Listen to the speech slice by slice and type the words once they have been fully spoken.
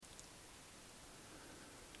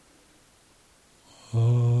Deva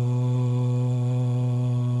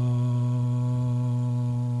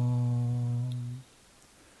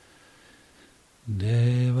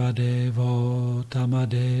Devo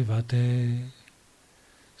Tamadevate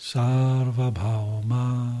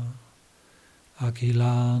Sarvabhauma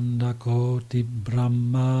Akilanda Koti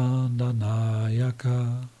Brahmanda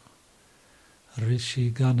Nayaka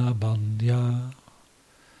Rishigana Bandhya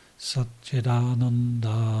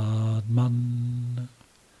Satchidanandadman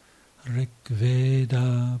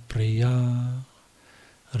Veda Priya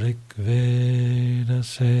Veda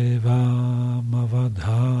Seva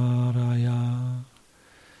Mavadharaya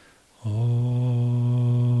Om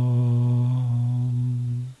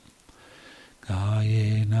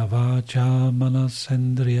Kayena Vacha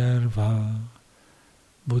Manasendriyarva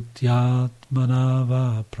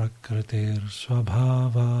Buddhyatmanava Prakritir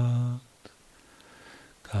Swabhavat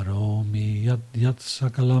Karomi Yat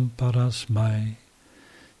Sakalam Parasmai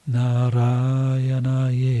Narayana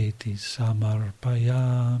Yeti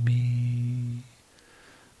Samarpayami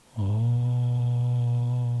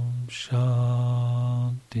Om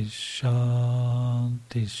Shanti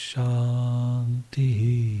Shanti Shanti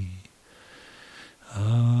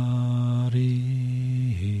Hari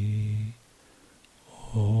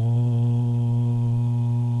Om.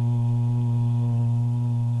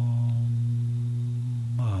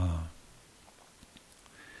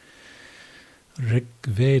 Rig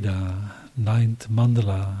Veda, 9th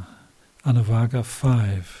Mandala, Anuvaka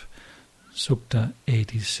 5, Sukta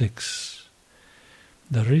 86.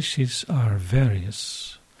 The rishis are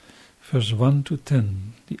various. Verse 1 to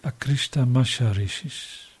 10, the Akrishta Masha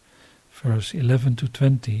rishis. Verse 11 to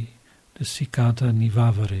 20, the Sikata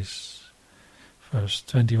Nivavaris. Verse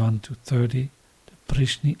 21 to 30, the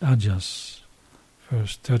Prishni Ajas.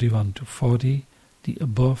 Verse 31 to 40, the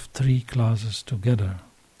above three classes together.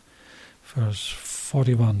 Verse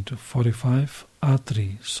 41 to 45,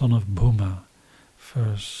 Atri, son of Bhuma.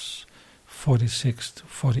 Verse 46 to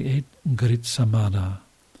 48, Grit Samada.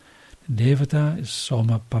 The Devata is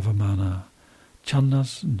Soma Pavamana,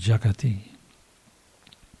 Chandas Jagati.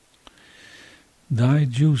 Thy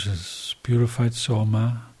juices, purified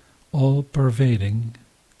Soma, all-pervading,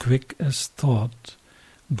 quick as thought,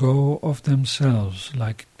 go of themselves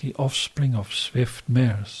like the offspring of swift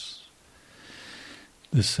mares.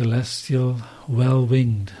 The celestial,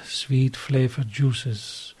 well-winged, sweet-flavored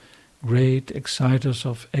juices, great exciters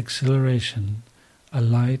of exhilaration,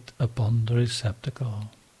 alight upon the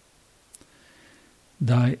receptacle.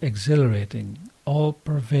 Thy exhilarating,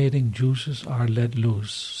 all-pervading juices are let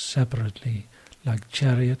loose separately, like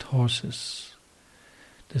chariot horses.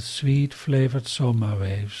 The sweet-flavored Soma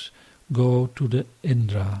waves go to the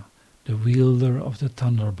Indra, the wielder of the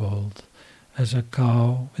thunderbolt, as a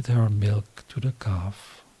cow with her milk to the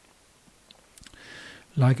calf.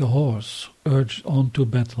 Like a horse urged on to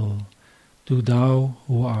battle, do thou,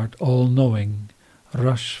 who art all-knowing,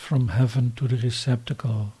 rush from heaven to the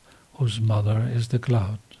receptacle, whose mother is the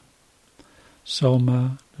cloud.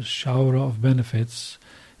 Soma, the shower of benefits,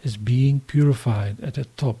 is being purified at the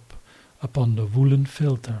top upon the woolen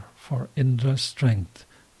filter for Indra's strength,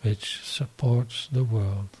 which supports the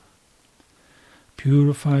world.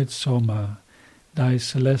 Purified Soma, thy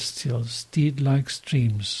celestial steed-like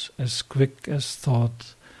streams, as quick as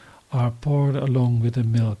thought, are poured along with the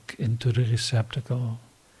milk into the receptacle.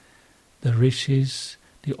 The rishis,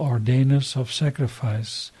 the ordainers of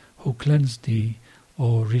sacrifice, who cleanse thee,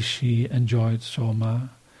 O Rishi-enjoyed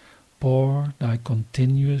Soma, pour thy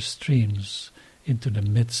continuous streams into the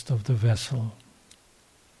midst of the vessel.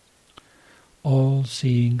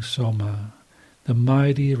 All-seeing Soma, the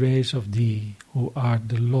mighty rays of thee, who art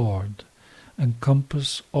the Lord,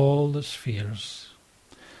 encompass all the spheres.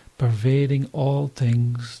 Pervading all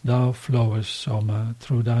things, thou flowest, Soma,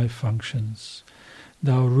 through thy functions.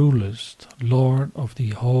 Thou rulest, Lord of the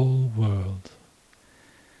whole world.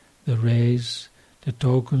 The rays, the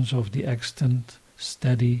tokens of the extant,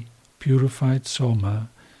 steady, purified Soma,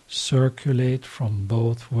 circulate from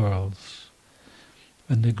both worlds.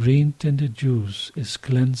 When the green-tinted juice is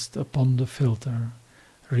cleansed upon the filter,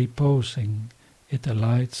 reposing, it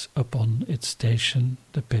alights upon its station,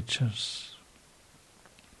 the pitchers.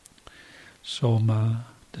 Soma,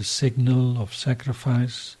 the signal of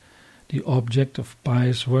sacrifice, the object of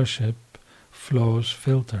pious worship, flows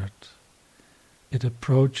filtered. It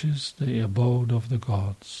approaches the abode of the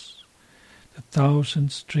gods. The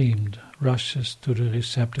thousand-streamed rushes to the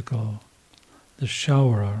receptacle. The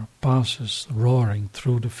showerer passes roaring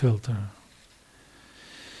through the filter.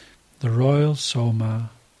 The royal Soma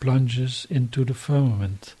plunges into the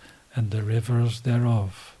firmament and the rivers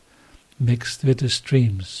thereof. Mixed with the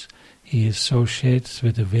streams, he associates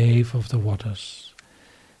with the wave of the waters.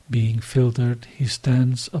 Being filtered, he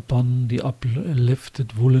stands upon the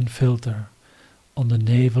uplifted woolen filter, on the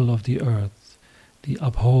navel of the earth, the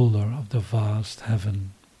upholder of the vast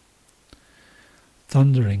heaven.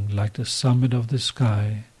 Thundering like the summit of the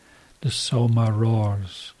sky, the Soma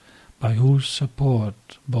roars, by whose support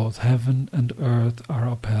both heaven and earth are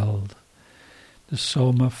upheld. The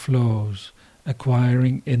Soma flows,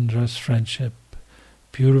 acquiring Indra's friendship.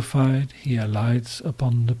 Purified, he alights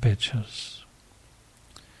upon the pitchers.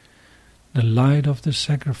 The light of the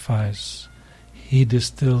sacrifice, he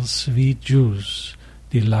distills sweet juice,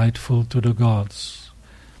 delightful to the gods.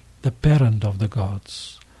 The parent of the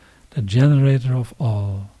gods, the generator of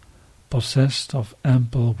all, possessed of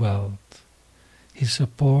ample wealth. He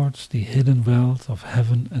supports the hidden wealth of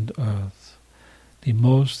heaven and earth, the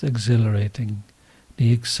most exhilarating,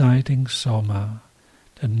 the exciting Soma,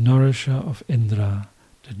 the nourisher of Indra,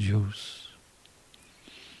 the juice.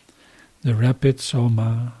 The rapid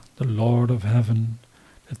Soma, the Lord of heaven,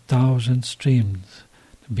 the thousand streamed,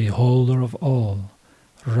 the beholder of all,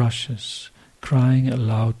 rushes, crying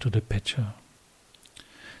aloud to the pitcher.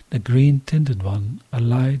 The green-tinted one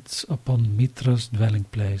alights upon Mitra's dwelling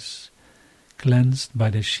place, cleansed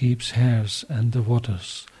by the sheep's hairs and the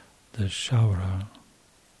waters, the showerer.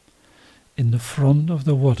 In the front of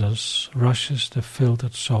the waters rushes the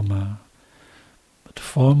filtered Soma, but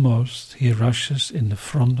foremost he rushes in the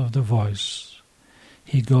front of the voice.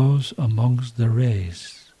 He goes amongst the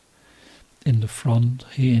rays. In the front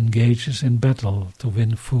he engages in battle to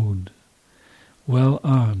win food. Well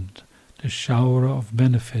armed, the showerer of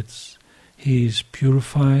benefits, he is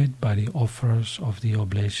purified by the offers of the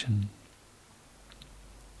oblation.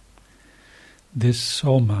 This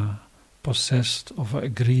Soma, possessed of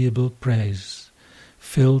agreeable praise,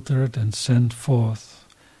 filtered and sent forth,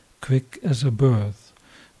 quick as a bird,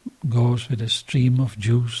 goes with a stream of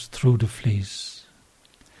juice through the fleece.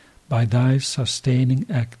 By thy sustaining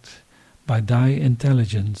act, by thy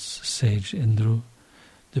intelligence, sage Indru,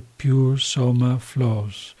 the pure Soma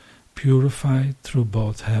flows, purified through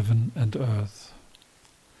both heaven and earth.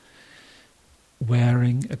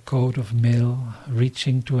 Wearing a coat of mail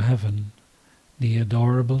reaching to heaven, the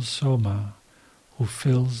adorable Soma, who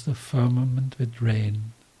fills the firmament with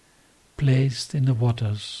rain, placed in the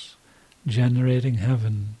waters, generating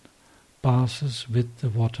heaven, passes with the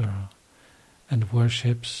water, and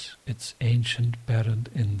worships its ancient parent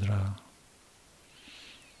Indra.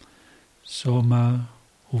 Soma,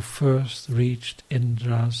 who first reached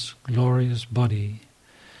Indra's glorious body,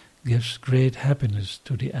 gives great happiness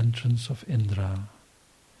to the entrance of Indra.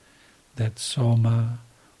 That Soma,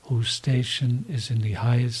 whose station is in the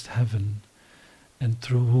highest heaven, and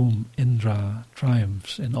through whom Indra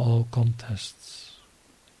triumphs in all contests.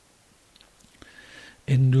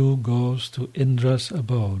 Indu goes to Indra's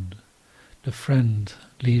abode. The friend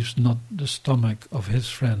leaves not the stomach of his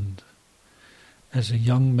friend. As a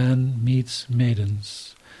young man meets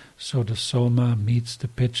maidens, so the Soma meets the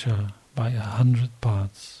pitcher by 100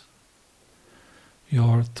 paths.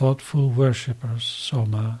 Your thoughtful worshippers,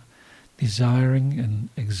 Soma, desiring an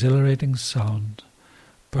exhilarating sound,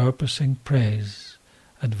 purposing praise,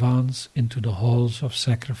 advance into the halls of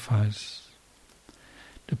sacrifice.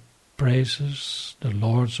 The praisers, the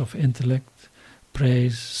lords of intellect,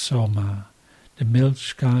 praise Soma. The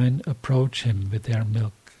milch kine approach him with their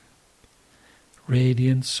milk.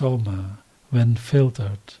 Radiant Soma, when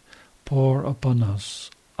filtered, pour upon us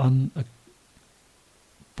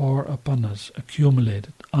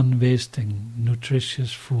accumulated, unwasting,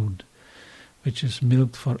 nutritious food, which is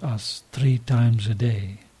milked for us 3 times a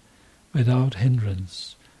day, without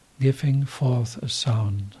hindrance, giving forth a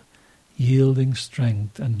sound, yielding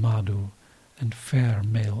strength and madhu, and fair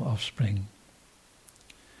male offspring.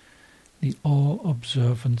 The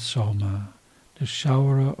all-observant Soma, the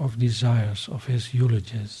showerer of desires of his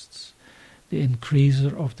eulogists, the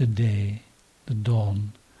increaser of the day, the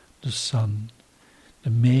dawn, the sun,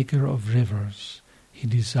 the maker of rivers, he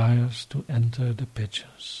desires to enter the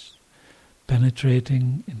pitchers,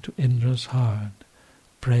 penetrating into Indra's heart,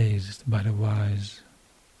 praised by the wise.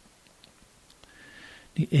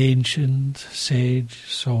 The ancient sage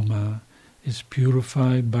Soma is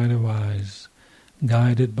purified by the wise.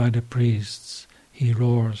 Guided by the priests, he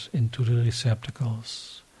roars into the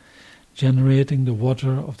receptacles. Generating the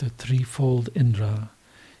water of the threefold Indra,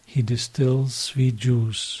 he distills sweet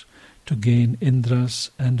juice to gain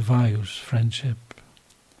Indra's and Vayu's friendship.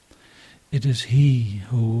 It is he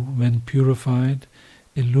who, when purified,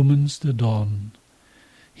 illumines the dawn.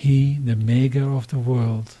 He, the maker of the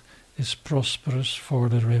world, is prosperous for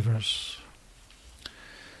the rivers.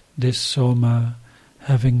 This Soma,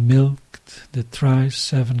 having milked milked the thrice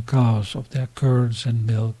 7 cows of their curds and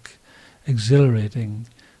milk, exhilarating,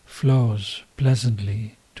 flows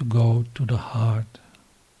pleasantly to go to the heart.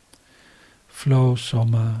 Flow,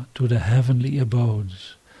 Soma, to the heavenly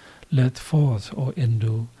abodes. Let forth, O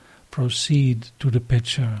Indu, proceed to the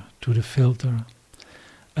pitcher, to the filter,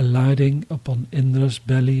 alighting upon Indra's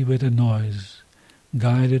belly with a noise,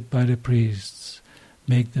 guided by the priests,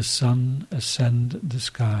 make the sun ascend the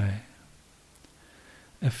sky.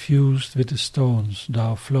 Effused with the stones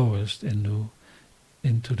thou flowest, Indu,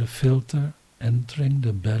 into the filter, entering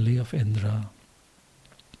the belly of Indra.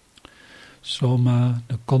 Soma,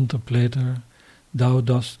 the contemplator, thou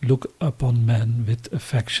dost look upon men with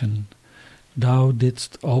affection. Thou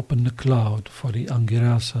didst open the cloud for the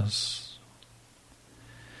Angirasas.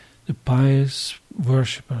 The pious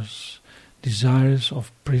worshippers, desirous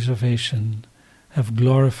of preservation, have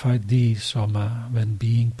glorified thee, Soma, when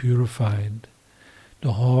being purified.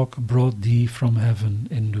 The hawk brought thee from heaven,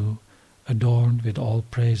 Indu, adorned with all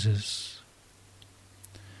praises.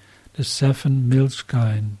 The 7 milch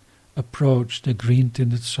kine approach the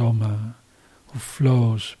green-tinted Soma, who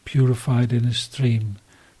flows purified in a stream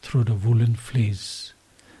through the woolen fleece.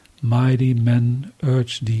 Mighty men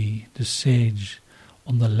urge thee, the sage,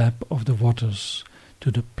 on the lap of the waters to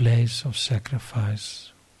the place of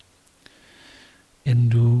sacrifice.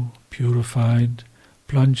 Indu, purified,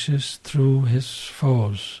 plunges through his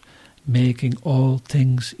foes, making all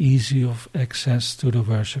things easy of access to the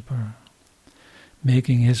worshipper.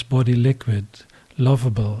 Making his body liquid,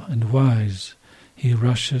 lovable and wise, he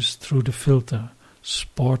rushes through the filter,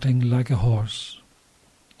 sporting like a horse.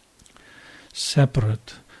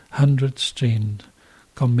 Separate, 100-streamed,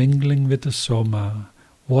 commingling with the Soma,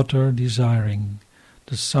 water desiring,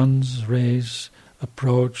 the sun's rays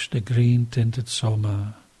approach the green-tinted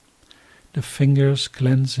Soma. The fingers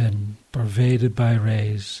cleanse him, pervaded by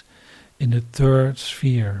rays, in the 3rd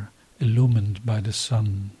sphere, illumined by the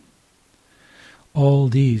sun. All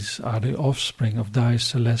these are the offspring of thy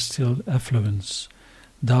celestial effluence.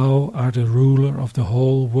 Thou art the ruler of the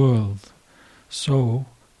whole world. So,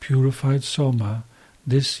 purified Soma,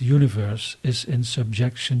 this universe is in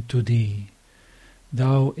subjection to thee.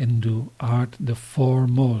 Thou, Indu, art the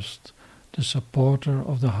foremost, the supporter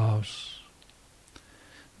of the house.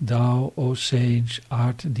 Thou, O sage,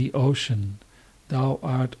 art the ocean. Thou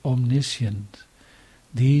art omniscient.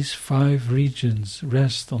 These 5 regions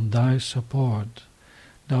rest on thy support.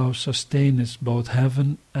 Thou sustainest both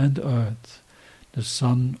heaven and earth. The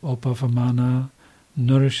sun, O Pavamana,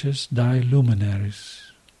 nourishes thy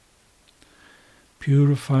luminaries.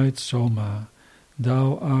 Purified Soma,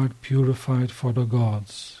 thou art purified for the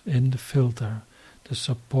gods, in the filter, the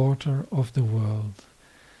supporter of the world.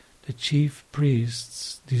 The chief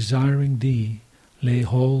priests, desiring thee, lay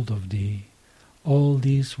hold of thee. All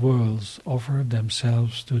these worlds offer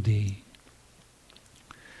themselves to thee.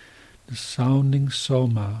 The sounding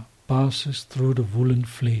Soma passes through the woolen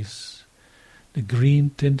fleece. The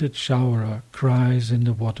green-tinted showerer cries in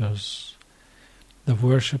the waters. The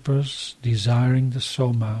worshippers, desiring the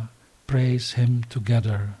Soma, praise him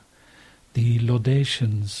together. The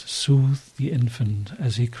laudations soothe the infant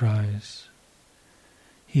as he cries.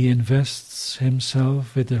 He invests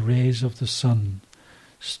himself with the rays of the sun,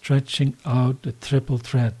 stretching out the triple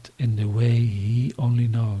thread in the way he only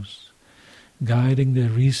knows, guiding the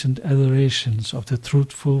recent adorations of the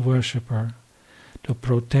truthful worshipper. The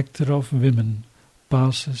protector of women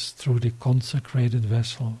passes through the consecrated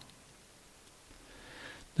vessel.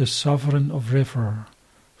 The sovereign of river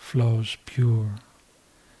flows pure.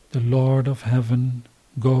 The Lord of heaven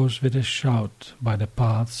goes with a shout by the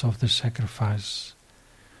paths of the sacrifice.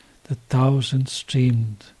 The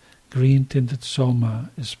 1,000-streamed, green-tinted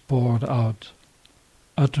Soma is poured out,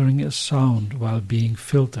 uttering a sound while being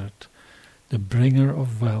filtered, the bringer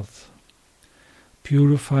of wealth.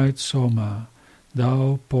 Purified Soma,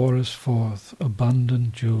 thou pourest forth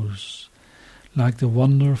abundant juice. Like the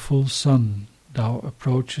wonderful sun, thou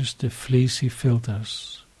approachest the fleecy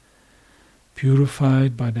filters.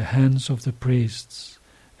 Purified by the hands of the priests,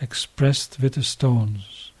 expressed with the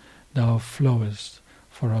stones, thou flowest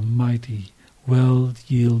for a mighty,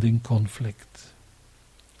 well-yielding conflict.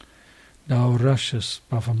 Thou rushest,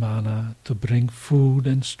 Pavamana, to bring food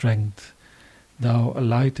and strength. Thou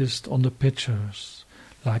alightest on the pitchers,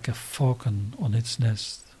 like a falcon on its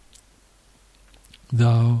nest.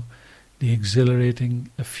 Thou, the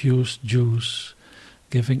exhilarating, effused juice,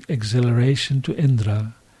 giving exhilaration to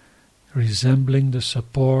Indra, resembling the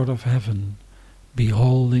support of heaven,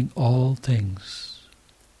 beholding all things.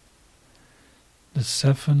 The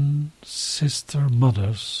 7 sister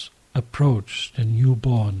mothers approach the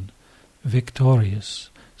newborn, victorious,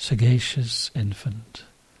 sagacious infant.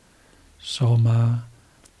 Soma,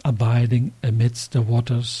 abiding amidst the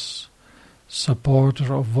waters,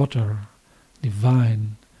 supporter of water,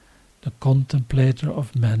 divine, the contemplator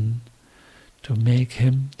of men, to make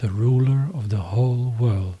him the ruler of the whole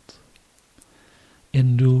world.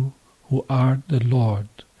 Indu, who art the Lord,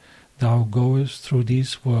 thou goest through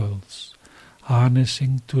these worlds,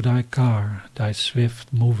 harnessing to thy car thy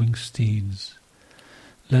swift-moving steeds.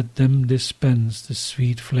 Let them dispense the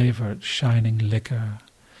sweet-flavoured shining liquor.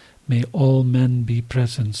 May all men be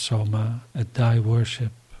present, Soma, at thy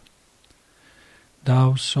worship.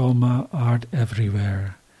 Thou, Soma, art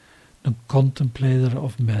everywhere, the contemplator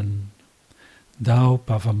of men. Thou,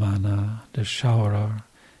 Pavamana, the showerer,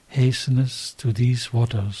 hastenest to these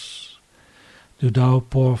waters. Do thou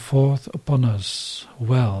pour forth upon us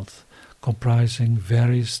wealth comprising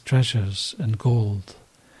various treasures and gold.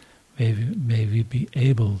 May we be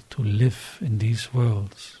able to live in these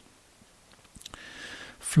worlds.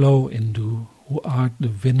 Flow, Indu, who art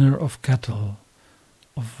the winner of cattle,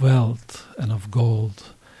 of wealth and of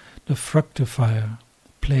gold, the fructifier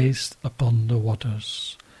placed upon the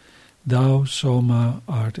waters. Thou, Soma,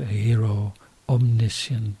 art a hero,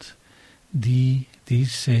 omniscient. Thee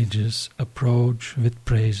these sages approach with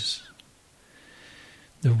praise.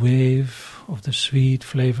 The wave of the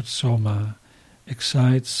sweet-flavoured Soma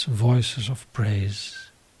excites voices of praise.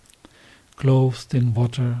 Clothed in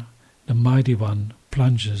water, the mighty one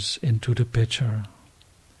plunges into the pitcher.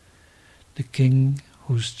 The king,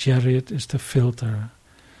 whose chariot is the filter,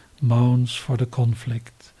 mounts for the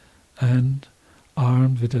conflict, and,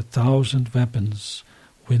 armed with 1,000 weapons,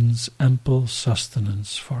 wins ample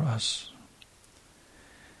sustenance for us.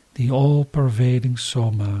 The all-pervading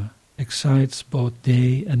Soma excites both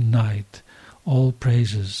day and night, all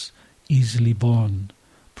praises, easily borne,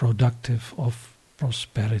 productive of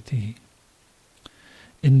prosperity.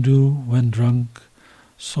 Indu, when drunk,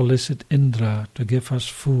 solicit Indra to give us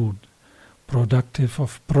food, productive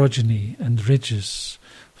of progeny and riches,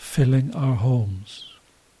 filling our homes.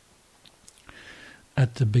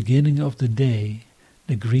 At the beginning of the day,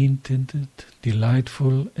 the green-tinted,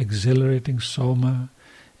 delightful, exhilarating Soma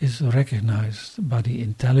is recognized by the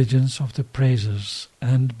intelligence of the praisers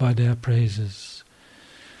and by their praises.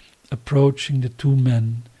 Approaching the two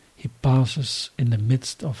men, he passes in the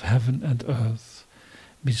midst of heaven and earth,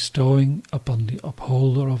 bestowing upon the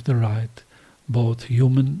upholder of the right both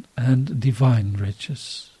human and divine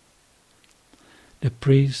riches. The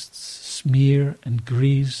priests smear and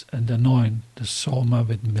grease and anoint the Soma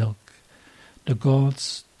with milk. The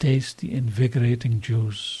gods taste the invigorating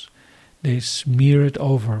juice. They smear it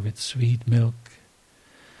over with sweet milk.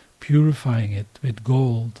 Purifying it with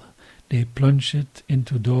gold, they plunge it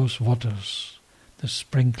into those waters, the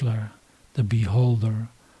sprinkler, the beholder,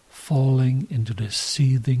 falling into the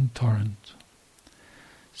seething torrent.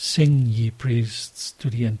 Sing, ye priests,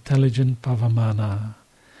 to the intelligent Pavamana.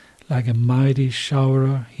 Like a mighty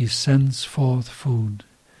showerer he sends forth food.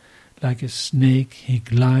 Like a snake he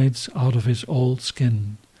glides out of his old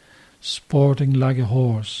skin. Sporting like a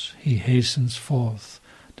horse he hastens forth,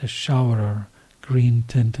 the showerer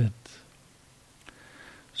green-tinted.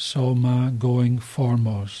 Soma going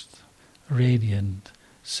foremost, radiant,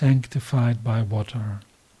 sanctified by water.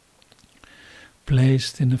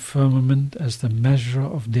 Placed in the firmament as the measure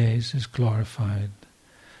of days is glorified.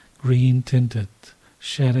 Green-tinted,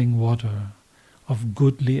 shedding water, of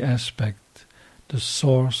goodly aspect, the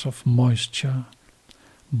source of moisture.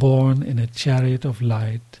 Born in a chariot of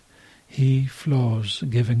light, he flows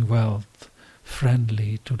giving wealth,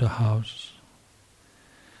 friendly to the house.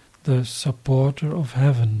 The supporter of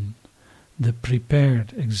heaven, the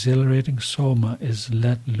prepared, exhilarating Soma is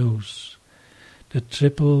let loose. The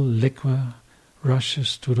triple liquor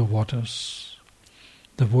rushes to the waters.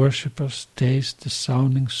 The worshippers taste the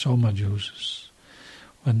sounding Soma juices.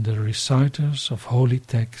 When the reciters of holy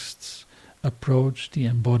texts approach the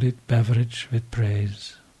embodied beverage with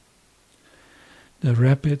praise. The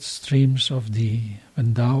rapid streams of thee,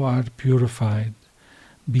 when thou art purified,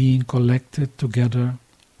 being collected together,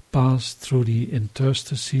 pass through the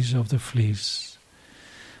interstices of the fleece.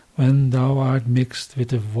 When thou art mixed with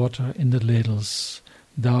the water in the ladles,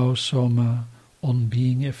 thou, Soma, on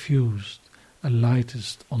being effused,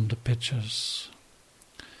 alightest on the pitchers.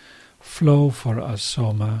 Flow for us,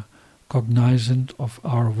 Soma, cognizant of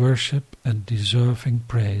our worship and deserving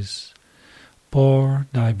praise. Pour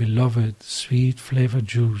thy beloved sweet-flavored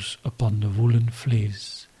juice upon the woolen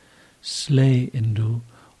fleece. Slay, Indu,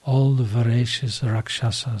 all the voracious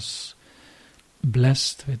Rakshasas.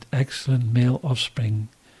 Blessed with excellent male offspring,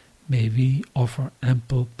 may we offer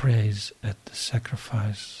ample praise at the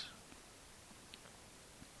sacrifice.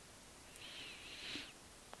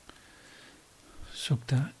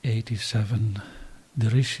 Sukta 87. The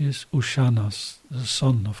Rishi is Ushanas, the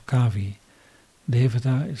son of Kavi.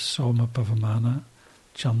 Devata is Soma Pavamana,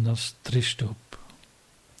 Chandas Trishtup.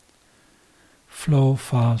 Flow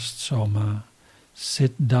fast, Soma,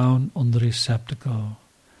 sit down on the receptacle,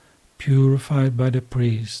 purified by the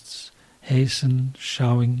priests, hasten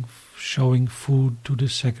showing food to the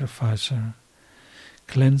sacrificer.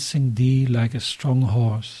 Cleansing thee like a strong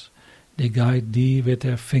horse, they guide thee with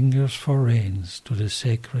their fingers for reins to the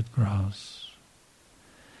sacred grass.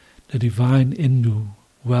 The divine Indu,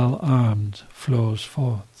 well armed, flows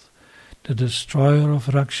forth, the destroyer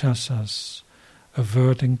of Rakshasas,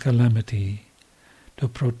 averting calamity, the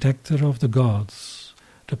protector of the gods,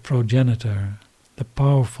 the progenitor, the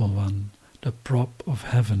powerful one, the prop of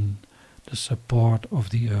heaven, the support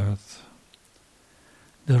of the earth.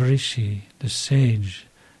 The Rishi, the sage,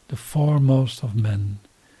 the foremost of men,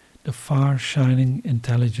 the far-shining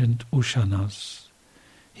intelligent Ushanas,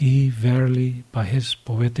 he verily by his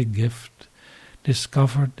poetic gift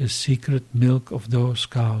discovered the secret milk of those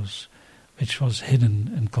cows which was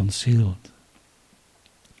hidden and concealed.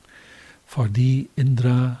 For thee,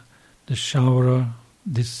 Indra, the showerer,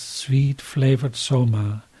 this sweet-flavored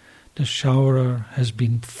Soma, the showerer has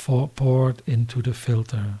been poured into the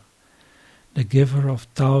filter, the giver of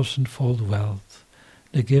thousandfold wealth,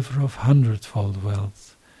 the giver of hundredfold wealth,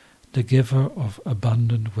 the giver of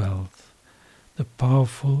abundant wealth. The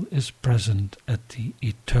powerful is present at the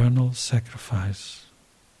eternal sacrifice.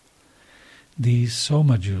 These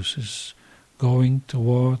Soma juices, going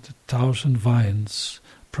toward the 1,000 viands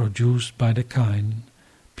produced by the kine,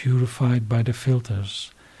 purified by the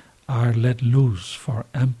filters, are let loose for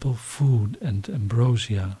ample food and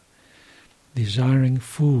ambrosia, desiring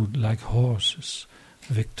food like horses,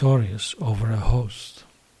 victorious over a host.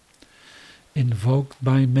 Invoked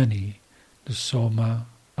by many, the Soma,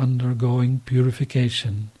 undergoing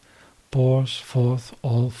purification, pours forth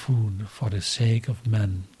all food for the sake of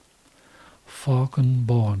men.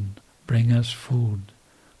 Falcon-born, bring us food,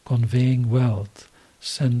 conveying wealth,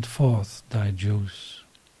 send forth thy juice.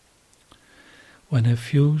 When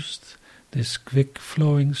effused, this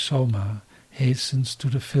quick-flowing Soma hastens to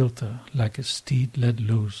the filter like a steed let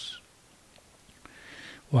loose.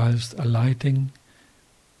 Whilst alighting,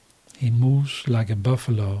 he moves like a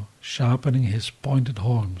buffalo, sharpening his pointed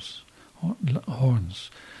horns,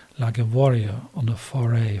 like a warrior on a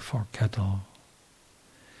foray for cattle.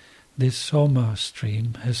 This Soma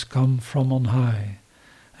stream has come from on high,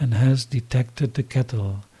 and has detected the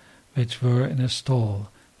cattle, which were in a stall,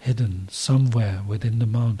 hidden somewhere within the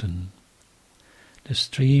mountain. The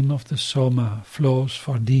stream of the Soma flows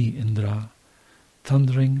for thee, Indra,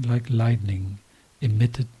 thundering like lightning,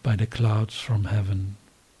 emitted by the clouds from heaven.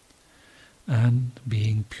 And,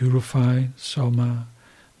 being purified, Soma,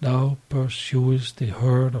 thou pursuest the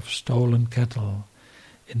herd of stolen cattle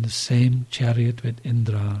in the same chariot with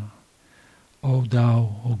Indra. O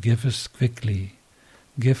thou who givest quickly,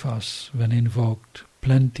 give us, when invoked,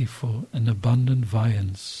 plentiful and abundant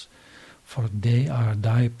viands, for they are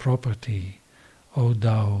thy property, O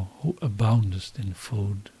thou who aboundest in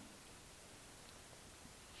food.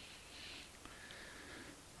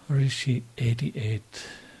 Rishi 88.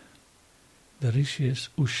 The Rishi is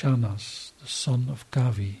Ushanas, the son of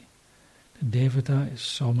Kavi. The Devata is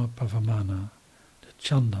Soma Pavamana, the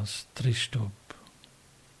Chandas Trishtup.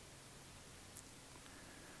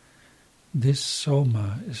 This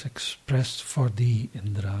Soma is expressed for thee,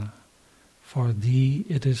 Indra. For thee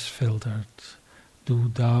it is filtered.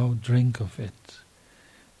 Do thou drink of it.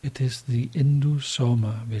 It is the Indu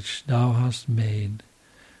Soma which thou hast made,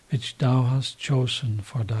 which thou hast chosen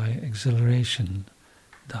for thy exhilaration,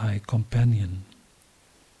 thy companion.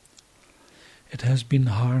 It has been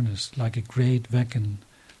harnessed like a great wagon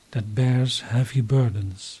that bears heavy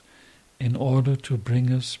burdens, in order to bring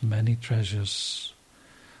us many treasures.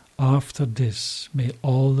 After this may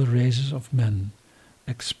all the races of men,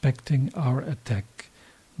 expecting our attack,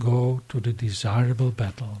 go to the desirable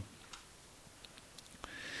battle.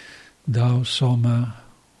 Thou, Soma,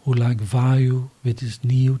 who like Vayu with his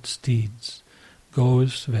nude steeds,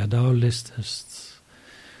 goest where thou listest,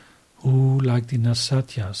 who, like the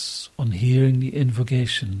Nasatyas, on hearing the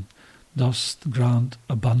invocation, dost grant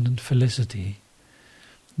abundant felicity.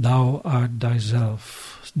 Thou art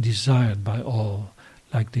thyself desired by all,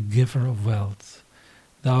 like the giver of wealth.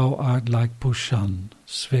 Thou art like Pushan,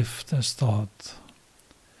 swift as thought.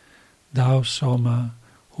 Thou, Soma,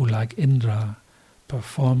 who like Indra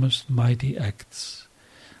performest mighty acts,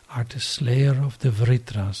 art the slayer of the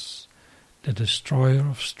Vritras, the destroyer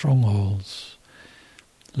of strongholds.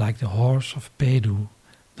 Like the horse of Pedu,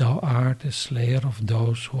 Thou art the slayer of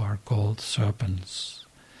those who are called serpents.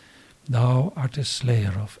 Thou art the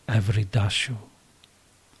slayer of every Dashu.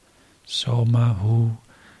 Soma, who,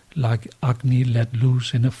 like Agni let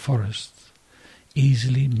loose in a forest,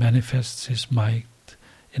 easily manifests his might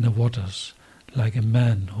in the waters, like a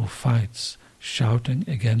man who fights, shouting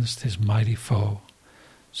against his mighty foe.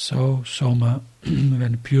 So Soma,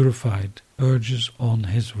 when purified, urges on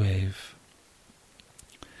his wave.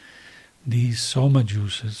 These Soma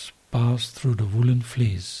juices pass through the woolen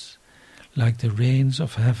fleece, like the rains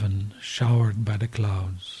of heaven showered by the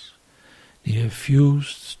clouds. The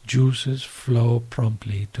effused juices flow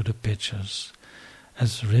promptly to the pitchers,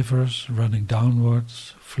 as rivers running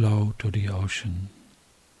downwards flow to the ocean.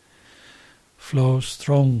 Flow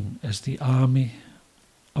strong as the army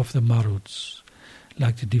of the Maruts,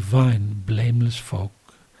 like the divine blameless folk,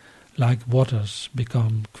 like waters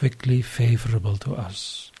become quickly favourable to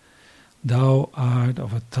us. Thou art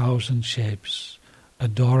of 1,000 shapes,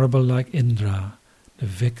 adorable like Indra, the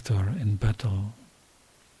victor in battle.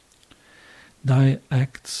 Thy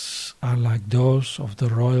acts are like those of the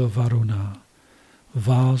royal Varuna.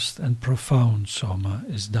 Vast and profound, Soma,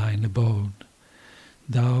 is thine abode.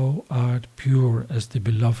 Thou art pure as the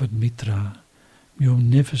beloved Mitra.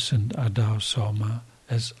 Munificent art thou, Soma,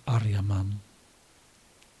 as Aryaman.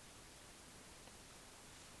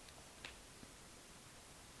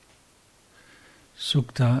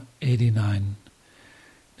 Sukta 89.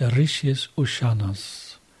 The Rishi is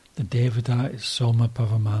Ushanas, the Devata is Soma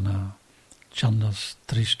Pavamana, Chandas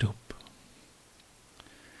Tristup.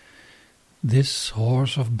 This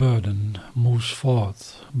horse of burden moves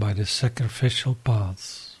forth by the sacrificial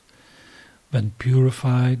paths. When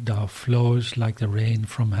purified, thou flowest like the rain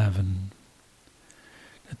from heaven.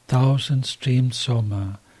 The 1,000-streamed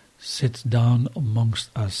Soma sits down amongst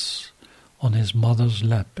us on his mother's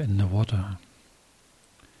lap in the water.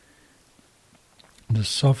 The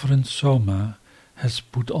sovereign Soma has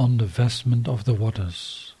put on the vestment of the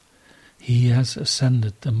waters. He has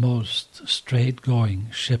ascended the most straight-going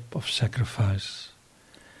ship of sacrifice.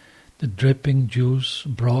 The dripping juice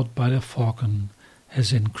brought by the falcon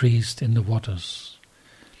has increased in the waters.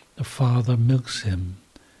 The Father milks him,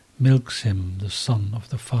 the Son of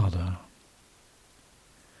the Father.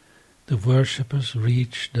 The worshippers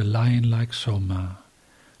reach the lion-like Soma,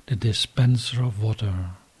 the dispenser of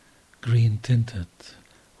water, green-tinted,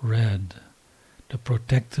 red, the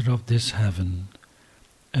protector of this heaven,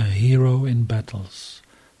 a hero in battles,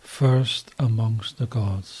 first amongst the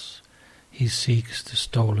gods. He seeks the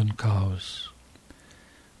stolen cows.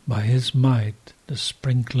 By his might, the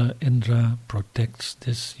sprinkler Indra protects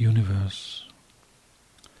this universe.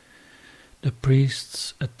 The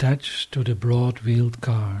priests attach to the broad-wheeled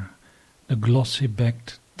car the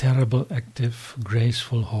glossy-backed, terrible active,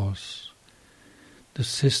 graceful horse. The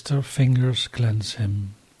sister fingers cleanse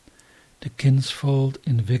him. The kinsfold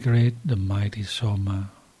invigorate the mighty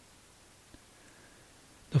Soma.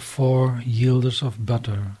 The 4 yielders of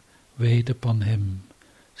butter wait upon him,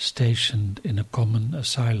 stationed in a common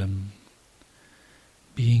asylum.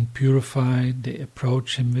 Being purified, they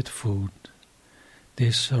approach him with food.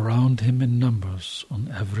 They surround him in numbers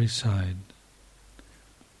on every side.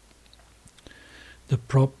 The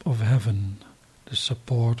prop of heaven, the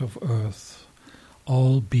support of earth,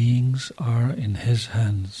 all beings are in his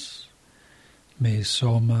hands. May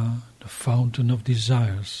Soma, the fountain of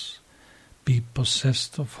desires, be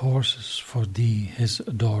possessed of horses for thee, his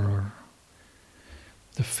adorer.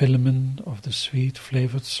 The filament of the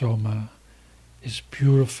sweet-flavored Soma is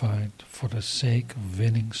purified for the sake of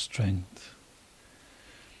winning strength.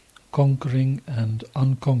 Conquering and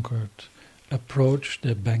unconquered approach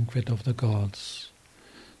the banquet of the gods.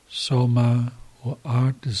 Soma, who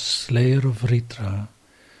art the slayer of Ritra,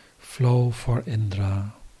 flow for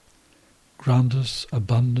Indra. Grant us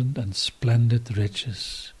abundant and splendid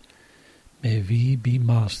riches. May we be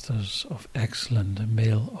masters of excellent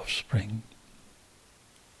male offspring.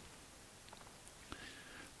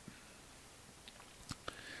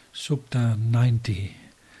 Sukta 90.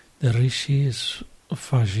 The Rishi is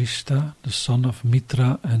Vajishta, the son of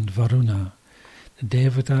Mitra and Varuna. The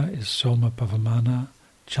Devata is Soma Pavamana,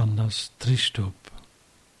 Chandas Tristup.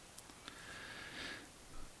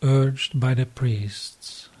 Urged by the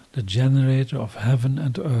priests, the generator of heaven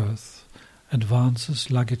and earth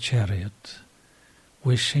advances like a chariot,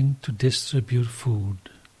 wishing to distribute food,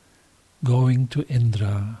 going to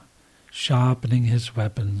Indra, sharpening his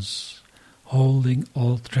weapons, holding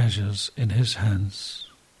all treasures in his hands.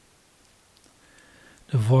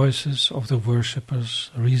 The voices of the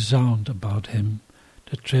worshippers resound about him,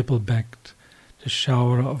 the triple-backed, the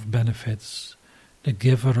shower of benefits, the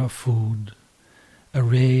giver of food,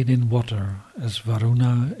 arrayed in water as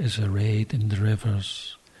Varuna is arrayed in the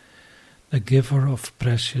rivers. The giver of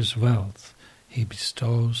precious wealth, he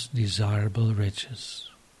bestows desirable riches.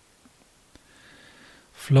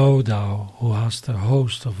 Flow thou, who hast a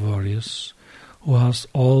host of warriors, who hast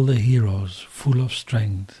all the heroes full of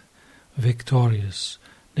strength, victorious,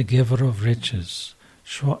 the giver of riches,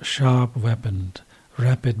 sharp-weaponed,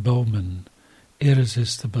 rapid bowman,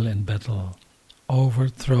 irresistible in battle,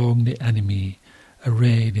 overthrowing the enemy,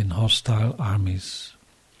 arrayed in hostile armies.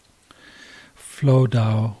 Flow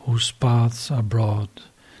thou, whose paths are broad,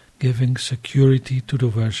 giving security to the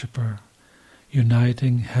worshipper,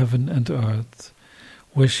 uniting heaven and earth,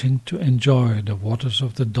 wishing to enjoy the waters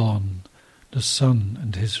of the dawn, the sun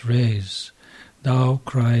and his rays, thou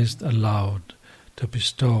criest aloud to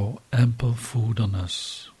bestow ample food on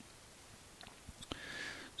us.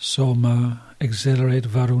 Soma, exhilarate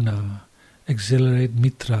Varuna, exhilarate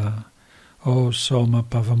Mitra, O Soma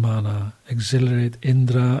Pavamana, exhilarate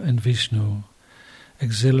Indra and Vishnu,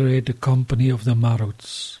 exhilarate the company of the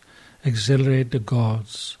Maruts, exhilarate the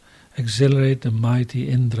gods, exhilarate the mighty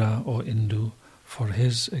Indra, O Indu, for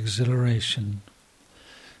his exhilaration.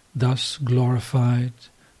 Thus glorified,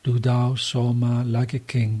 do thou, Soma, like a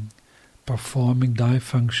king, performing thy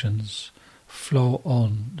functions, flow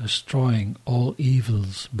on, destroying all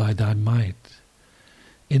evils by thy might.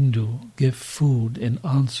 Indu, give food in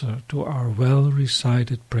answer to our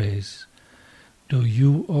well-recited praise. Do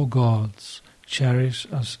you, O gods, cherish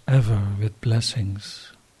us ever with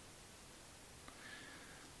blessings.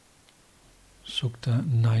 Sukta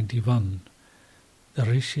 91. The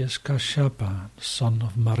rishi is Kashyapa, the son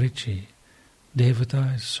of Marichi.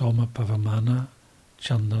 Devata is Soma Pavamana,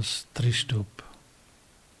 Chandas Trishtup.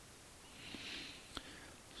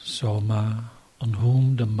 Soma, on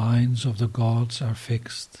whom the minds of the gods are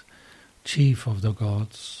fixed, chief of the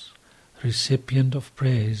gods, recipient of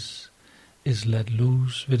praise, is let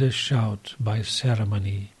loose with a shout by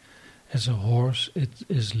ceremony, as a horse it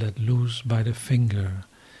is let loose by the finger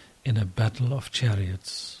in a battle of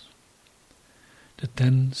chariots. The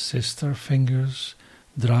 10 sister fingers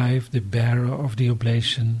drive the bearer of the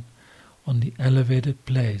oblation on the elevated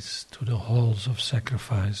place to the halls of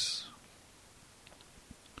sacrifice.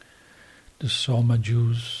 The Soma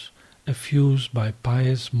juice, effused by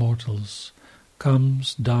pious mortals,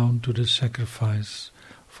 comes down to the sacrifice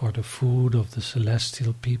for the food of the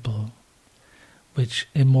celestial people, which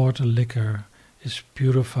immortal liquor is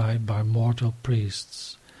purified by mortal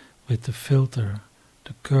priests with the filter,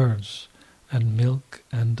 the curds, and milk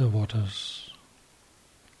and the waters.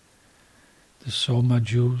 The Soma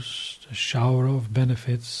juice, the shower of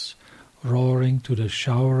benefits, roaring to the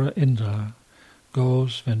showerer Indra,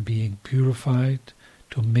 goes when being purified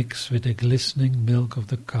to mix with the glistening milk of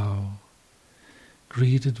the cow.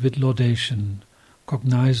 Greeted with laudation,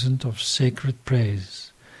 cognizant of sacred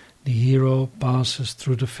praise, the hero passes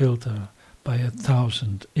through the filter by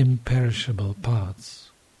 1,000 imperishable paths.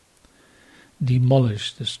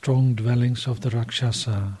 Demolish the strong dwellings of the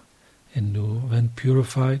Rakshasa. Hindu, when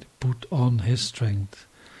purified, put on his strength.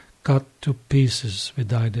 Cut to pieces with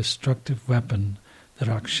thy destructive weapon the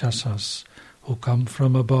Rakshasas who come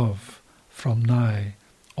from above, from nigh,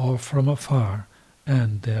 or from afar,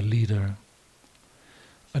 and their leader.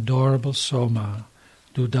 Adorable Soma,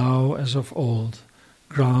 do thou as of old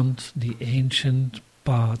grant the ancient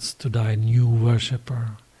paths to thy new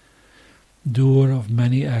worshipper. Doer of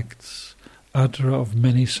many acts, utterer of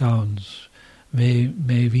many sounds, may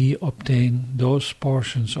we obtain those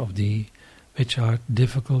portions of thee which are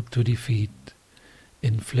difficult to defeat,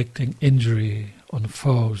 inflicting injury on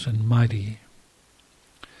foes and mighty.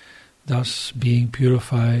 Thus, being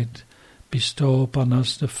purified, bestow upon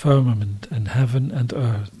us the firmament and heaven and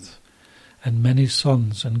earth, and many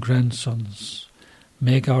sons and grandsons.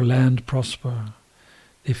 Make our land prosper,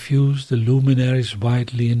 diffuse the luminaries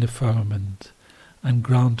widely in the firmament, and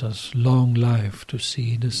grant us long life to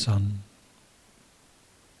see the sun.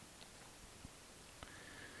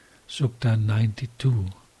 Sukta 92.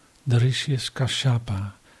 The rishi is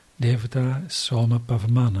Kashyapa, Devata is Soma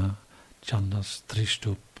Pavamana, Chandas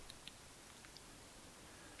Trishtup.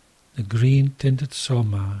 The green-tinted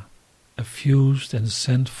Soma, effused and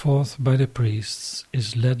sent forth by the priests,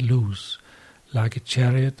 is let loose like a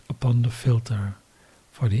chariot upon the filter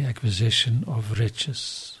for the acquisition of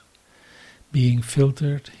riches. Being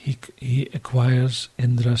filtered, he acquires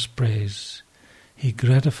Indra's praise. He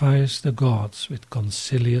gratifies the gods with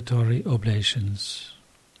conciliatory oblations.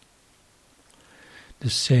 The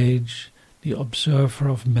sage, the observer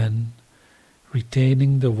of men,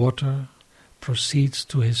 retaining the water, proceeds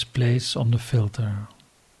to his place on the filter.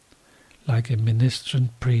 Like a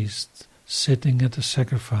ministrant priest, sitting at the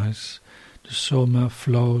sacrifice, the Soma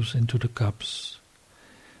flows into the cups.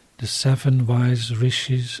 The 7 wise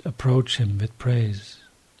rishis approach him with praise.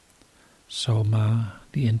 Soma,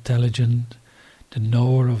 the intelligent, the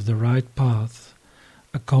knower of the right path,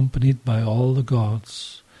 accompanied by all the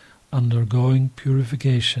gods, undergoing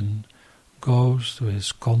purification, goes to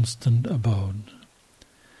his constant abode.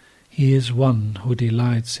 He is one who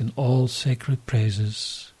delights in all sacred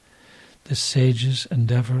praises. The sages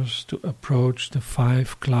endeavors to approach the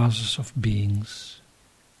 5 classes of beings.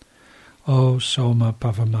 O Soma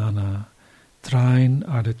Pavamana, thine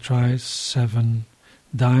are the thrice 7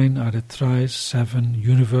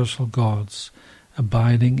 universal gods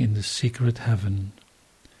abiding in the secret heaven.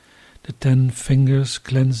 The 10 fingers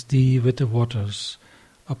cleanse thee with the waters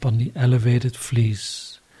upon the elevated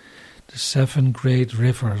fleece. The 7 great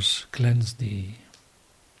rivers cleanse thee.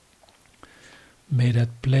 May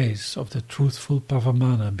that place of the truthful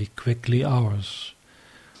Pavamana be quickly ours,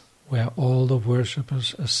 where all the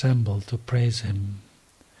worshippers assemble to praise him.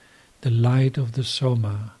 The light of the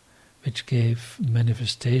Soma, which gave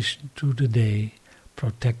manifestation to the day,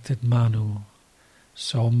 protected Manu.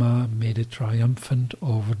 Soma made it triumphant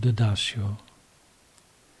over the Dasyo.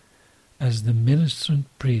 As the ministrant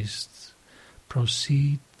priest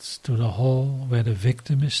proceeds to the hall where the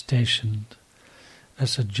victim is stationed,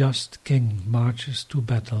 as a just king marches to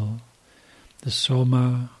battle, the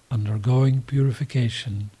Soma, undergoing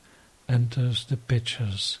purification, enters the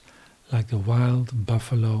pitchers like the wild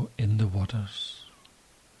buffalo in the waters.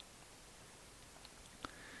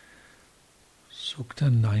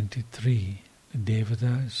 Sukta 93. The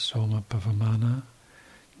Devata is Soma Pavamana.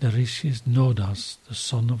 The Rishi is Nodas, the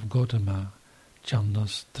son of Gautama,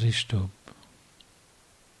 Chandas Trishtup.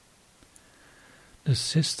 The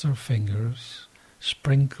sister fingers,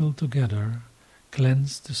 sprinkled together,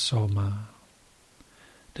 cleanse the Soma.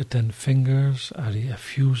 The 10 fingers are the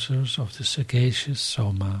effusers of the sagacious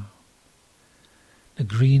Soma. The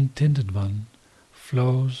green-tinted one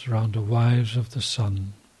flows round the wives of the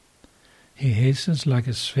sun. He hastens like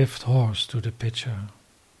a swift horse to the pitcher.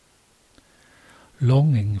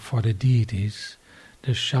 Longing for the deities,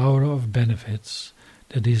 the shower of benefits,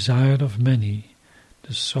 the desire of many,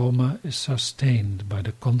 the Soma is sustained by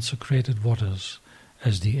the consecrated waters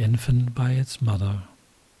as the infant by its mother.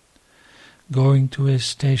 Going to his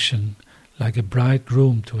station like a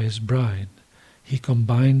bridegroom to his bride, he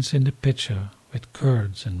combines in the pitcher with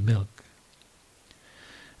curds and milk.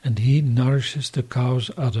 And he nourishes the cow's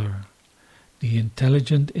udder. The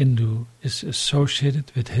intelligent Hindu is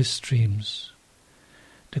associated with his streams.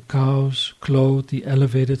 The cows clothe the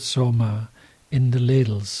elevated Soma in the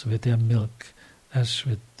ladles with their milk as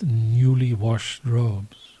with newly washed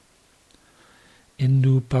robes.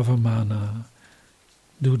 Hindu Pavamana,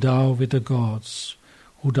 do thou with the gods,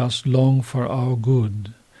 who dost long for our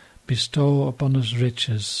good, bestow upon us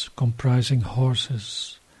riches comprising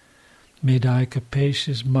horses. May thy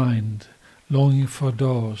capacious mind, longing for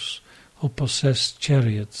those who possess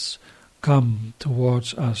chariots, come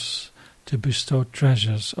towards us to bestow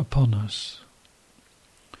treasures upon us.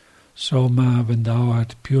 Soma, when thou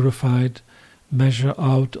art purified, measure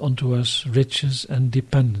out unto us riches and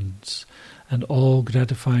dependence, and all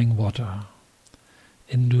gratifying water.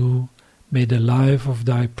 Hindu, may the life of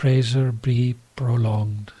thy praiser be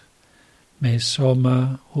prolonged. May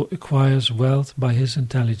Soma, who acquires wealth by his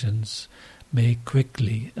intelligence, may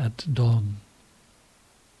quickly at dawn.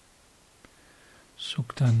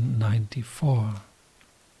 Sukta 94.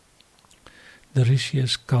 The Rishi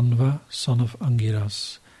is Kanva, son of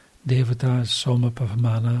Angiras. Devata is Soma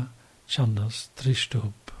Pavamana, Chandas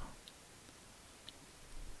Trishtup.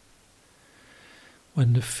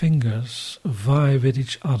 When the fingers vie with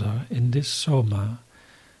each other in this Soma,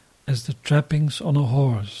 as the trappings on a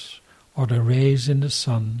horse or the rays in the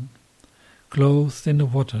sun, clothed in the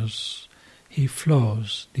waters, he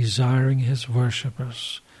flows, desiring his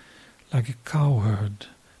worshippers, like a cowherd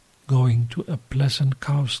going to a pleasant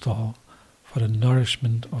cow stall for the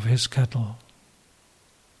nourishment of his cattle.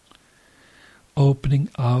 Opening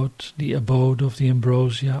out the abode of the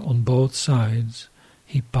ambrosia on both sides,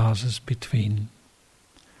 he passes between.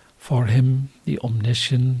 For him, the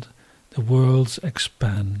omniscient, the worlds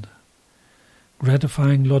expand.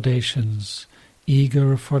 Gratifying laudations,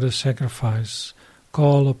 eager for the sacrifice,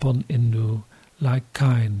 call upon Hindu like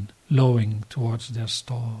kine lowing towards their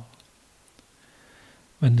stall.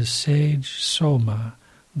 When the sage Soma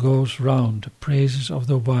goes round the praises of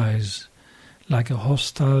the wise, like a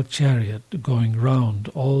hostile chariot going round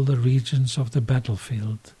all the regions of the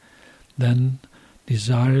battlefield, then,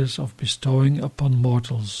 desirous of bestowing upon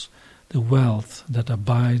mortals the wealth that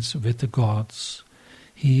abides with the gods,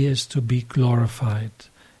 he is to be glorified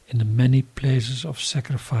in the many places of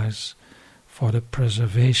sacrifice for the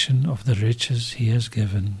preservation of the riches he has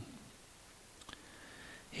given.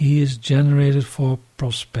 He is generated for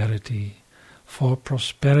prosperity. For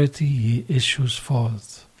prosperity he issues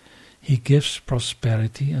forth. He gives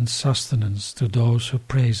prosperity and sustenance to those who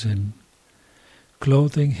praise him.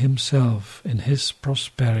 Clothing himself in his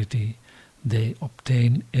prosperity, they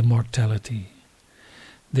obtain immortality.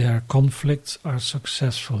 Their conflicts are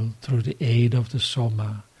successful through the aid of the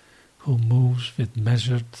Soma, who moves with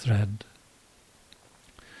measured tread.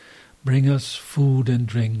 Bring us food and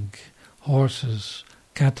drink, horses,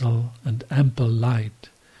 cattle, and ample light.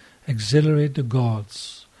 Exhilarate the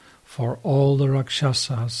gods, for all the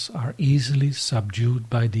Rakshasas are easily subdued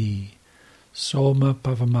by thee. Soma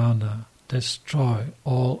Pavamana, destroy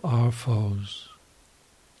all our foes.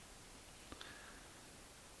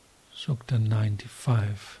 Sukta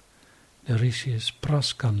 95. The Rishi is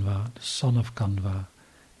Praskanva, the son of Kanva.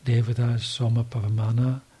 Devata is Soma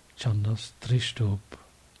Pavamana, Chandas Trishtup.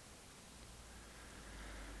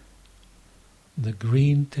 The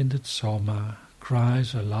green-tinted Soma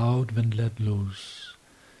cries aloud when let loose,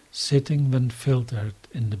 sitting when filtered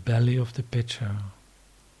in the belly of the pitcher.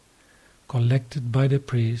 Collected by the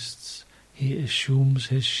priests, he assumes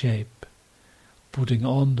his shape, putting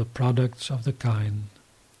on the products of the kine.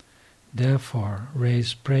 Therefore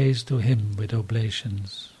raise praise to him with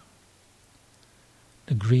oblations.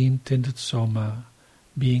 The green-tinted Soma,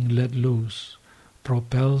 being let loose,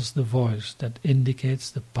 propels the voice that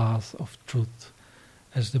indicates the path of truth,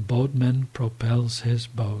 as the boatman propels his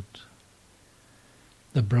boat.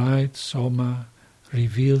 The bright Soma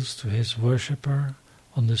reveals to his worshipper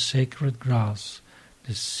on the sacred grass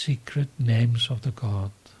the secret names of the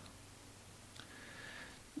god.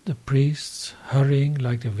 The priests, hurrying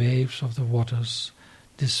like the waves of the waters,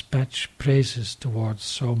 dispatch praises towards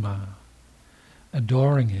Soma.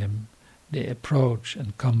 Adoring him, they approach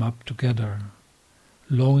and come up together.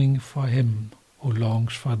 Longing for him who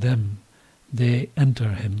longs for them, they enter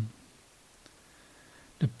him.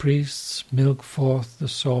 The priests milk forth the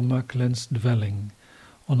Soma-cleansed dwelling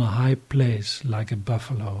on a high place like a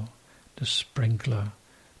buffalo, the sprinkler,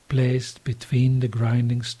 placed between the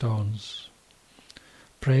grinding stones.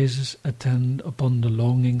 Praises attend upon the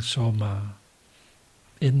longing Soma.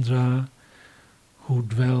 Indra, who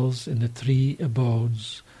dwells in the three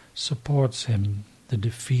abodes, supports him, the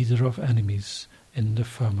defeater of enemies, in the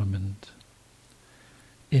firmament.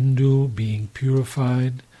 Indu, being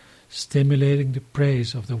purified, stimulating the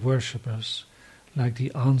praise of the worshippers, like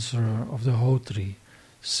the answerer of the Hotri,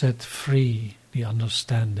 set free the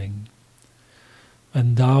understanding.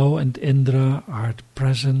 When thou and Indra art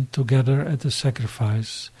present together at the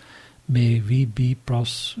sacrifice, may we be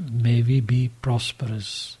prosperous,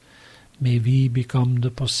 may we become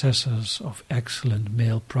the possessors of excellent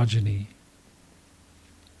male progeny.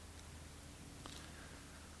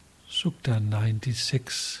 Sukta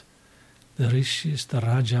 96. The Rishi is the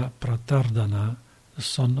Raja Pratardana, the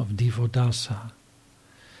son of Divodasa.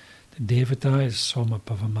 The Devata is Soma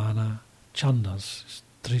Pavamana, Chandas is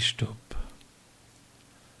Trishtup.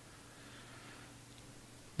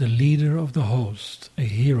 The leader of the host, a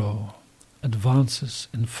hero, advances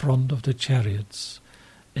in front of the chariots,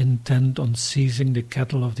 intent on seizing the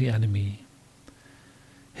cattle of the enemy.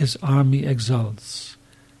 His army exults,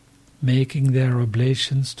 making their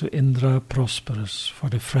oblations to Indra prosperous for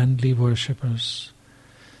the friendly worshippers.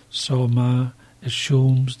 Soma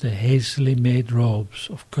assumes the hastily made robes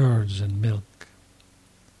of curds and milk.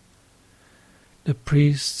 The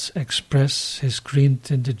priests express his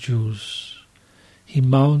green-tinted juice. He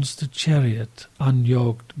mounts the chariot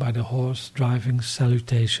unyoked by the horse-driving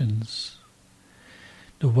salutations.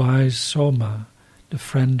 The wise Soma, the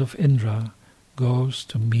friend of Indra, goes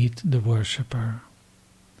to meet the worshipper.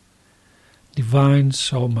 Divine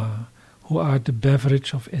Soma, who art the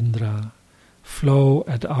beverage of Indra, flow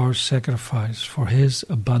at our sacrifice for his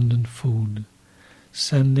abundant food,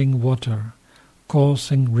 sending water,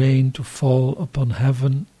 causing rain to fall upon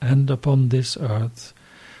heaven and upon this earth,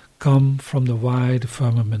 come from the wide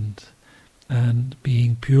firmament, and,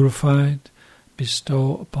 being purified,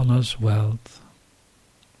 bestow upon us wealth.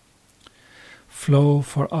 Flow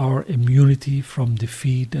for our immunity from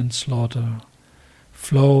defeat and slaughter.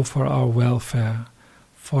 Flow for our welfare,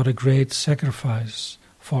 for the great sacrifice,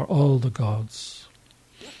 for all the gods.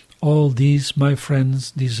 All these, my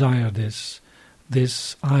friends, desire this.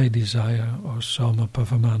 This I desire, O Soma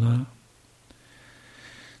Pavamana.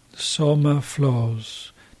 The Soma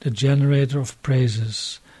flows, the generator of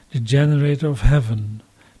praises, the generator of heaven,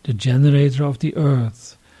 the generator of the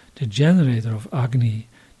earth, the generator of Agni,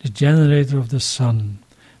 the generator of the sun,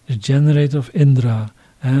 the generator of Indra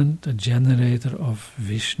and the generator of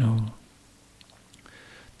Vishnu.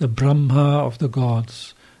 The Brahma of the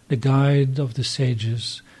gods, the guide of the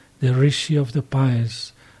sages, the Rishi of the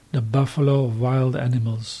pious, the buffalo of wild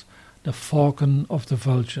animals, the falcon of the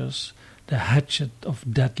vultures, the hatchet of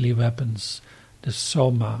deadly weapons, the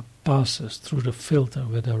Soma passes through the filter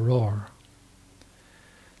with a roar.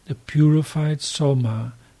 The purified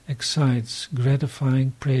Soma excites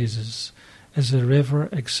gratifying praises as a river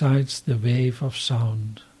excites the wave of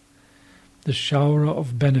sound. The shower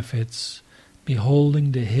of benefits,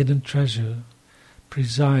 beholding the hidden treasure,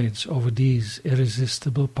 presides over these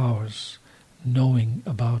irresistible powers, knowing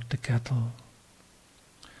about the cattle.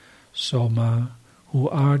 Soma, who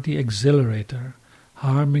art the exhilarator,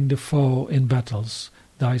 harming the foe in battles,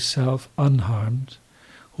 thyself unharmed,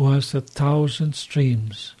 who has 1,000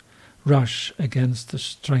 streams, rush against the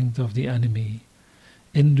strength of the enemy.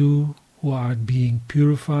 Indu, who art being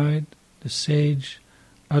purified, the sage,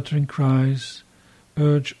 uttering cries,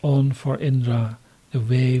 urge on for Indra, the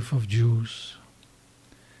wave of dews.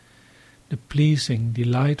 The pleasing,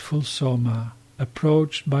 delightful Soma,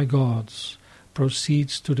 approached by gods,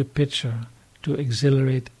 proceeds to the pitcher to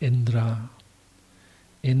exhilarate Indra.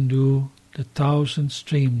 Indu, the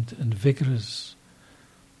 1,000-streamed and vigorous,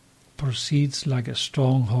 proceeds like a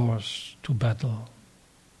strong horse to battle.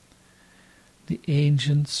 The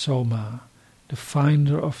ancient Soma, the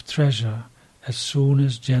finder of treasure as soon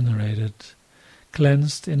as generated,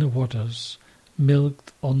 cleansed in the waters,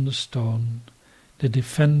 milked on the stone, the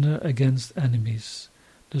defender against enemies,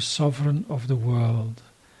 the sovereign of the world,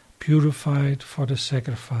 purified for the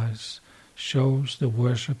sacrifice, shows the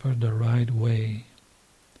worshipper the right way.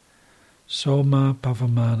 Soma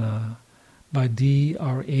Pavamana, by thee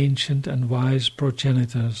our ancient and wise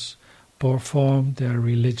progenitors performed their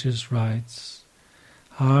religious rites.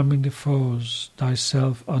 Harming the foes,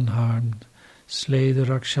 thyself unharmed, slay the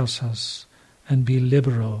Rakshasas, and be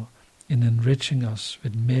liberal in enriching us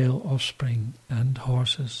with male offspring and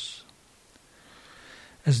horses.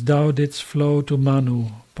 As thou didst flow to Manu,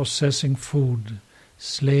 possessing food,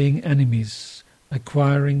 slaying enemies,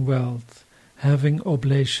 acquiring wealth, having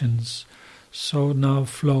oblations, so now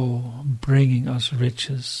flow, bringing us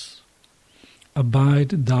riches. Abide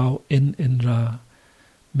thou in Indra,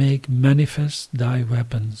 make manifest thy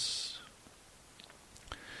weapons.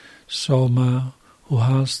 Soma, who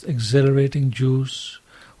hast exhilarating juice,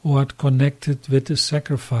 who art connected with the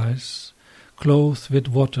sacrifice, clothed with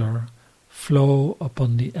water, flow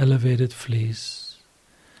upon the elevated fleece.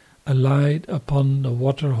 Alight upon the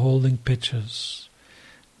water-holding pitchers,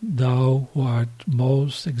 thou who art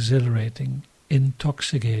most exhilarating,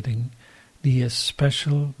 intoxicating, the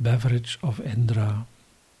especial beverage of Indra.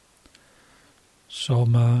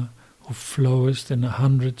 Soma, who flowest in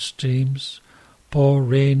 100 streams, pour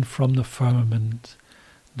rain from the firmament,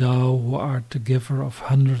 thou who art the giver of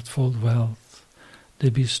 100-fold wealth, the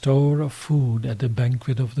bestower of food at the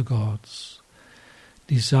banquet of the gods.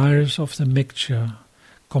 Desirous of the mixture,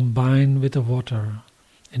 combine with the water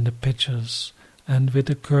in the pitchers and with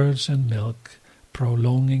the curds and milk,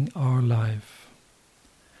 prolonging our life.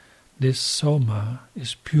 This Soma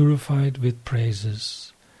is purified with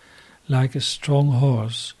praises. Like a strong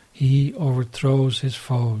horse, he overthrows his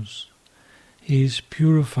foes. He is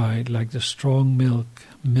purified like the strong milk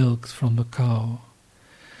milked from the cow.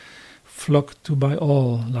 Flocked to by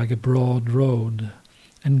all like a broad road,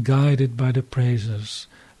 and guided by the praisers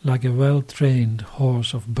like a well-trained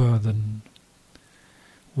horse of burden.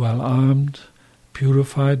 Well armed,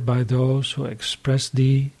 purified by those who express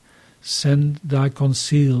thee, send thy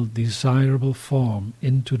concealed desirable form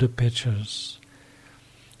into the pitchers.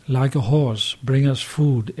 Like a horse, bring us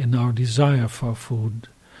food in our desire for food.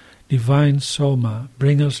 Divine Soma,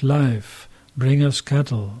 bring us life, bring us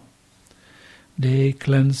cattle. They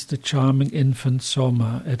cleanse the charming infant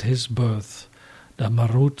Soma at his birth. The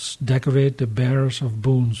Maruts decorate the bearers of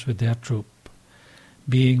boons with their troop.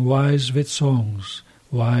 Being wise with songs,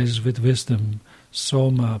 wise with wisdom,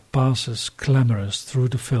 Soma passes clamorous through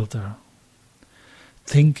the filter.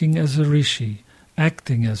 Thinking as a rishi,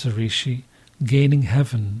 acting as a rishi, gaining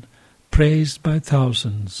heaven, praised by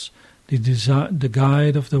thousands, the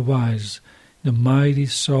guide of the wise, the mighty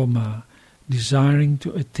Soma, desiring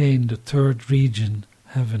to attain the third region,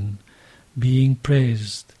 heaven, being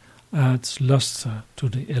praised, adds lustre to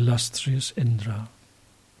the illustrious Indra.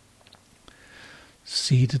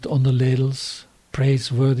 Seated on the ladles,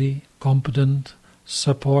 praiseworthy, competent,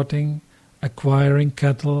 supporting, acquiring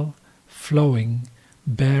cattle, flowing,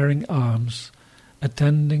 bearing arms,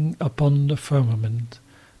 attending upon the firmament,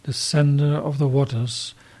 the sender of the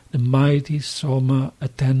waters, the mighty Soma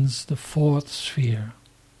attends the fourth sphere.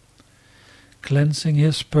 cleansing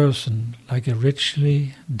his person like a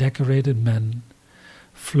richly decorated man,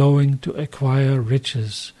 flowing to acquire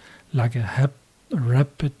riches like a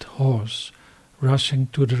rapid horse, rushing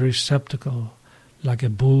to the receptacle like a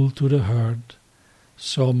bull to the herd,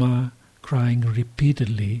 Soma, crying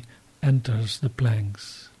repeatedly, enters the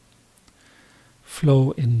planks.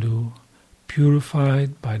 Flow Indu,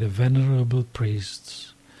 purified by the venerable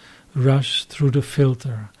priests, rush through the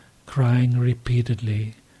filter, crying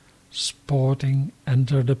repeatedly, sporting,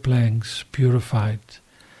 enter the planks, purified.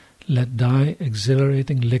 Let thy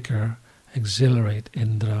exhilarating liquor exhilarate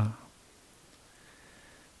Indra.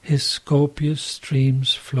 His copious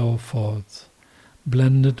streams flow forth,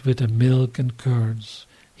 blended with the milk and curds,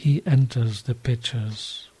 he enters the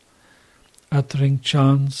pitchers. Uttering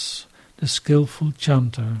chants, the skillful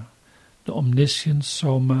chanter, the omniscient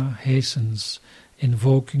Soma hastens,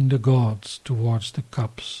 invoking the gods towards the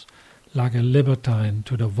cups, like a libertine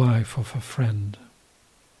to the wife of a friend.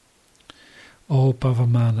 O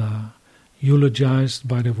Pavamana, eulogized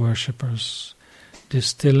by the worshippers,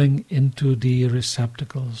 distilling into the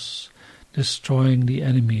receptacles, destroying the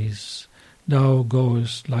enemies, thou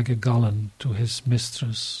goest like a gallant to his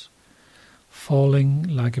mistress. Falling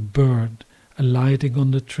like a bird, alighting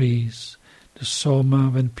on the trees, the Soma,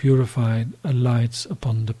 when purified, alights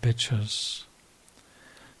upon the pitchers.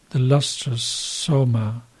 The lustrous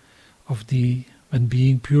Soma of thee, when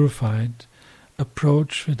being purified,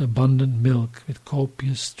 approach with abundant milk, with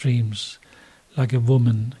copious streams, like a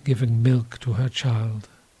woman giving milk to her child.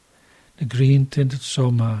 The green-tinted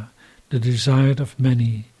Soma, the desired of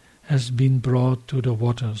many, has been brought to the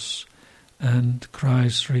waters, and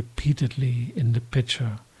cries repeatedly in the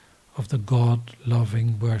pitcher of the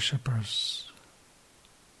God-loving worshippers.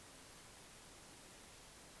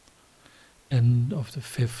 End of the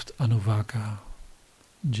 5th Anuvaka.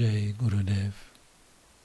 Jai Gurudev.